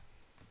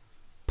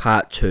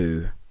Part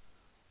 2,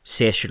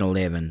 Session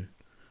 11,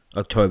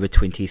 October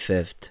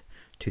 25th,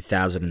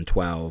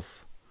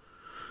 2012.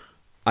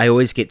 I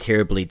always get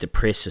terribly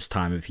depressed this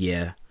time of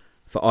year,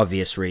 for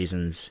obvious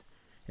reasons.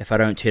 If I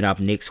don't turn up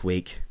next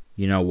week,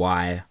 you know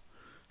why.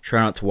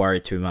 Try not to worry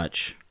too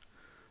much.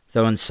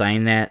 Though in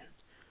saying that,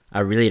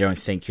 I really don't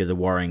think you're the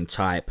worrying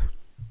type.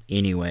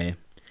 Anyway,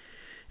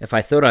 if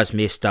I thought I was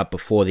messed up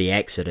before the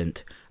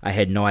accident, I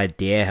had no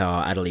idea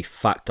how utterly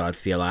fucked I'd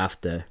feel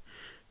after.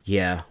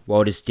 Yeah,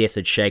 Walter's death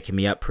had shaken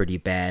me up pretty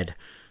bad,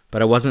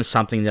 but it wasn't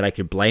something that I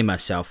could blame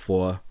myself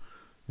for.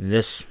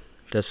 This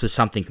was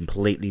something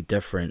completely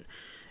different.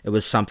 It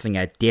was something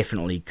I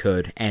definitely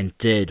could and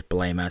did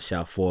blame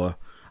myself for.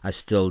 I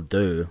still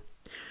do.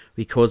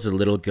 We caused the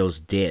little girl's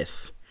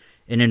death.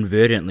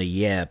 Inadvertently,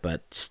 yeah,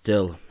 but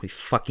still, we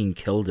fucking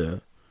killed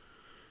her.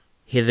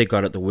 Heather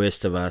got it the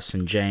worst of us,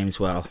 and James,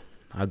 well,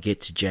 I'll get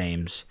to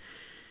James.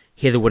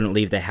 Heather wouldn't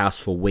leave the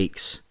house for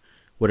weeks.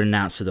 Wouldn't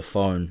answer the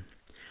phone.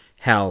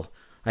 Hell,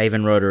 I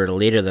even wrote her a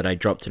letter that I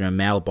dropped in her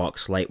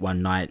mailbox late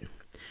one night.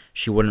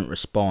 She wouldn't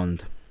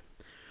respond.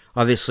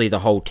 Obviously,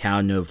 the whole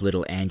town knew of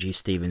little Angie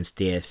Stevens'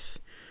 death,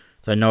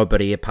 though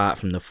nobody apart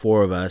from the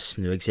four of us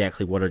knew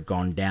exactly what had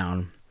gone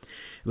down.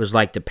 It was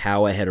like the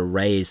power had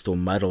erased or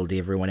muddled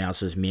everyone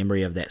else's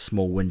memory of that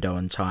small window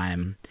in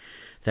time.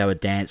 They were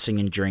dancing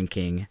and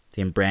drinking,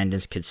 then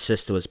Brandon's kid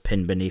sister was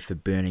pinned beneath a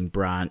burning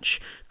branch,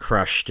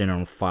 crushed and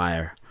on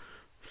fire.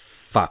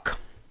 Fuck.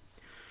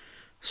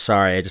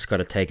 Sorry, I just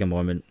gotta take a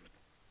moment.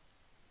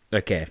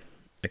 Okay.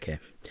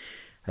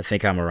 I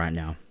think I'm alright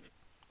now.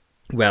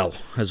 Well,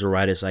 as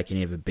alright as I can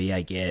ever be,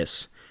 I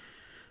guess.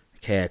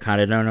 Okay, I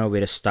kinda don't know where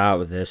to start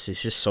with this.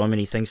 There's just so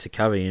many things to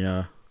cover, you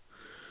know.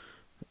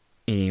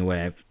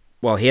 Anyway,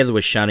 while Heather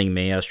was shunning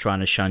me, I was trying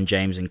to shun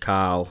James and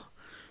Carl.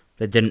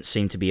 They didn't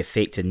seem to be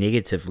affected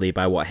negatively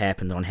by what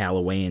happened on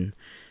Halloween.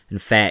 In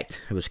fact,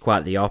 it was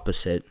quite the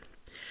opposite.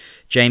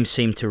 James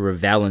seemed to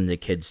revel in the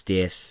kid's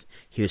death.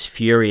 He was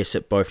furious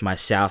at both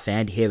myself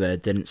and Heather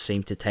didn't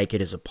seem to take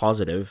it as a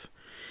positive.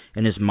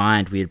 In his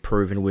mind, we had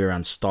proven we were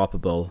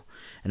unstoppable,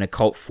 an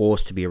occult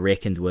force to be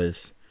reckoned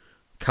with.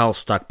 Carl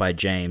stuck by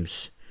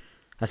James.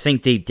 I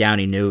think deep down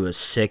he knew it was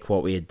sick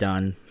what we had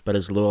done, but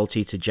his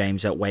loyalty to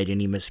James outweighed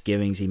any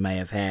misgivings he may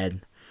have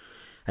had.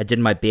 I did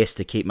my best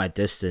to keep my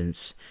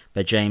distance,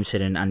 but James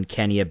had an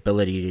uncanny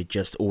ability to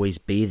just always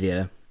be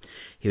there.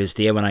 He was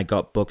there when I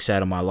got books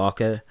out of my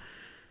locker,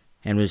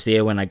 and was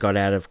there when I got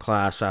out of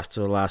class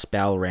after the last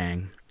bell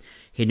rang.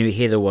 He knew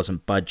Heather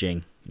wasn't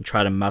budging, and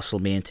tried to muscle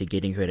me into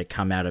getting her to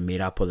come out and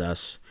meet up with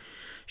us.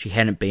 She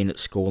hadn't been at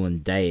school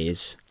in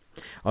days.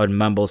 I would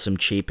mumble some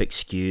cheap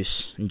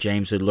excuse, and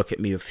James would look at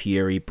me with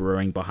fury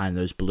brewing behind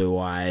those blue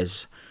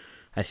eyes.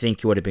 I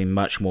think he would have been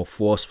much more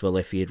forceful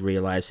if he had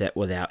realized that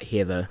without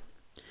Heather,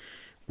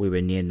 we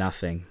were near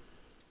nothing.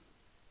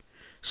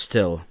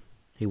 Still,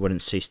 he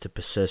wouldn't cease to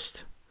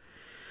persist.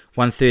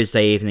 One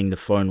Thursday evening the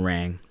phone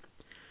rang.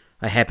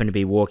 I happened to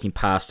be walking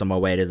past on my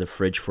way to the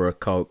fridge for a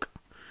Coke.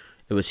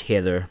 It was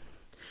Heather.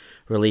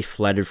 Relief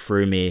flooded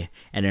through me,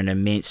 and an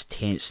immense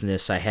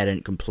tenseness I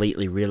hadn't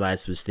completely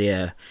realized was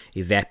there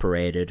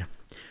evaporated.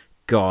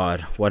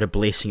 God, what a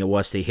blessing it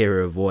was to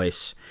hear her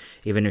voice,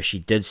 even if she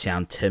did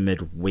sound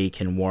timid, weak,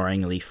 and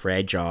worryingly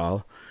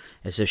fragile,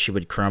 as if she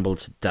would crumble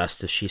to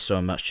dust if she so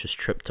much as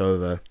tripped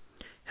over.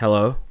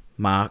 Hello,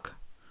 Mark.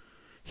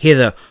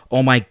 Heather,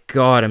 oh my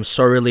God, I'm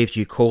so relieved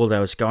you called.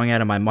 I was going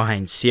out of my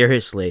mind,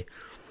 seriously.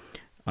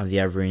 On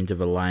the other end of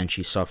the line,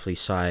 she softly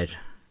sighed.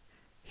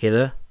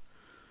 Heather?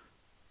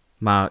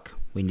 Mark,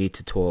 we need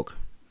to talk.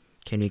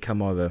 Can you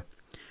come over?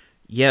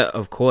 Yeah,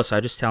 of course. I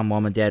just tell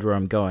Mom and Dad where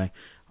I'm going.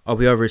 I'll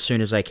be over as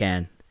soon as I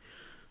can.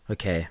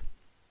 Okay.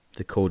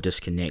 The call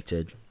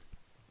disconnected.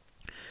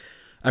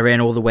 I ran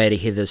all the way to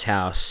Heather's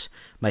house.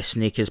 My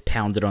sneakers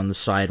pounded on the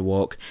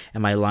sidewalk,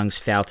 and my lungs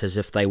felt as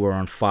if they were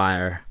on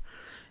fire.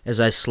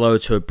 As I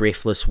slowed to a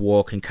breathless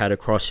walk and cut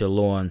across her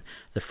lawn,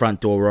 the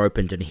front door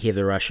opened and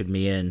Heather ushered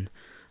me in.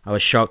 I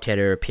was shocked at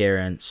her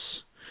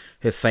appearance.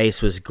 Her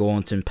face was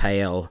gaunt and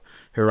pale,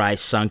 her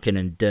eyes sunken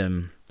and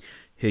dim.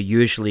 Her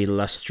usually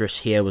lustrous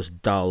hair was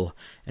dull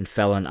and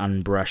fell in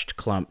unbrushed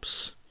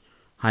clumps.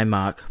 Hi,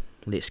 Mark.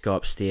 Let's go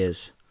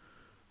upstairs.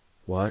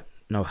 What?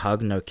 No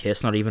hug, no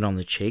kiss, not even on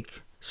the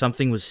cheek?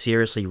 Something was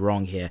seriously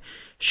wrong here.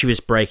 She was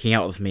breaking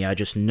up with me, I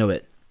just knew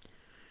it.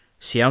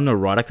 See how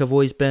neurotic I've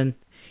always been?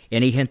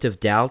 Any hint of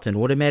doubt, and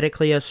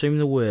automatically I assume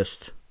the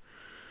worst.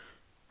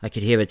 I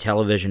could hear the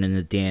television in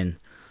the den,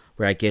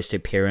 where I guessed her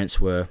parents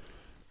were.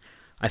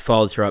 I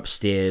followed her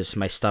upstairs,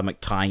 my stomach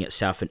tying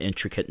itself in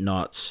intricate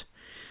knots.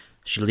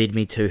 She led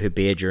me to her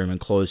bedroom and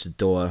closed the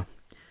door.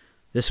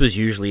 This was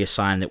usually a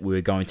sign that we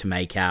were going to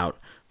make out,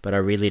 but I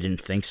really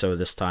didn't think so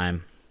this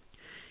time.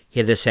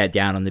 Heather sat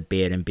down on the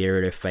bed and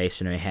buried her face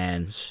in her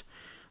hands.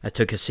 I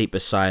took a seat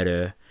beside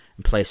her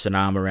and placed an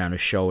arm around her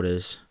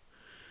shoulders.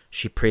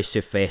 She pressed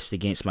her face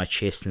against my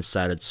chest and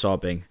started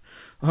sobbing.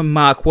 Oh,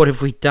 Mark, what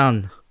have we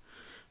done?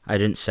 I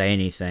didn't say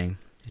anything.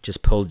 I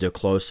just pulled her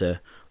closer.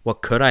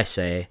 What could I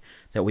say?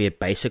 That we had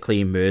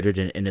basically murdered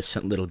an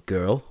innocent little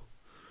girl?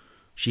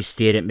 She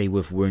stared at me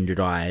with wounded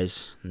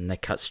eyes, and they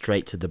cut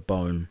straight to the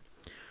bone.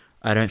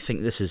 I don't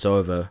think this is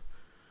over.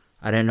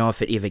 I don't know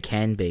if it ever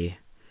can be.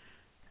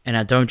 And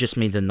I don't just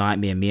mean the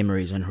nightmare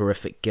memories and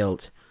horrific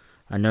guilt.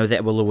 I know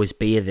that will always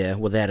be there,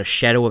 without a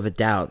shadow of a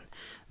doubt.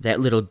 That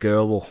little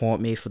girl will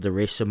haunt me for the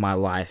rest of my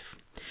life.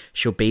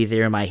 She'll be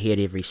there in my head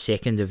every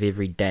second of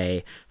every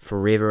day,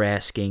 forever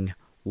asking,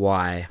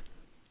 why?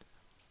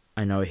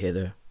 I know,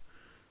 Heather.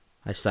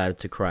 I started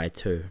to cry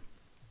too.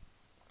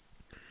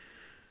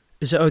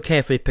 Is it okay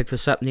if we pick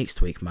this up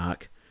next week,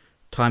 Mark?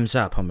 Time's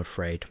up, I'm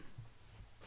afraid.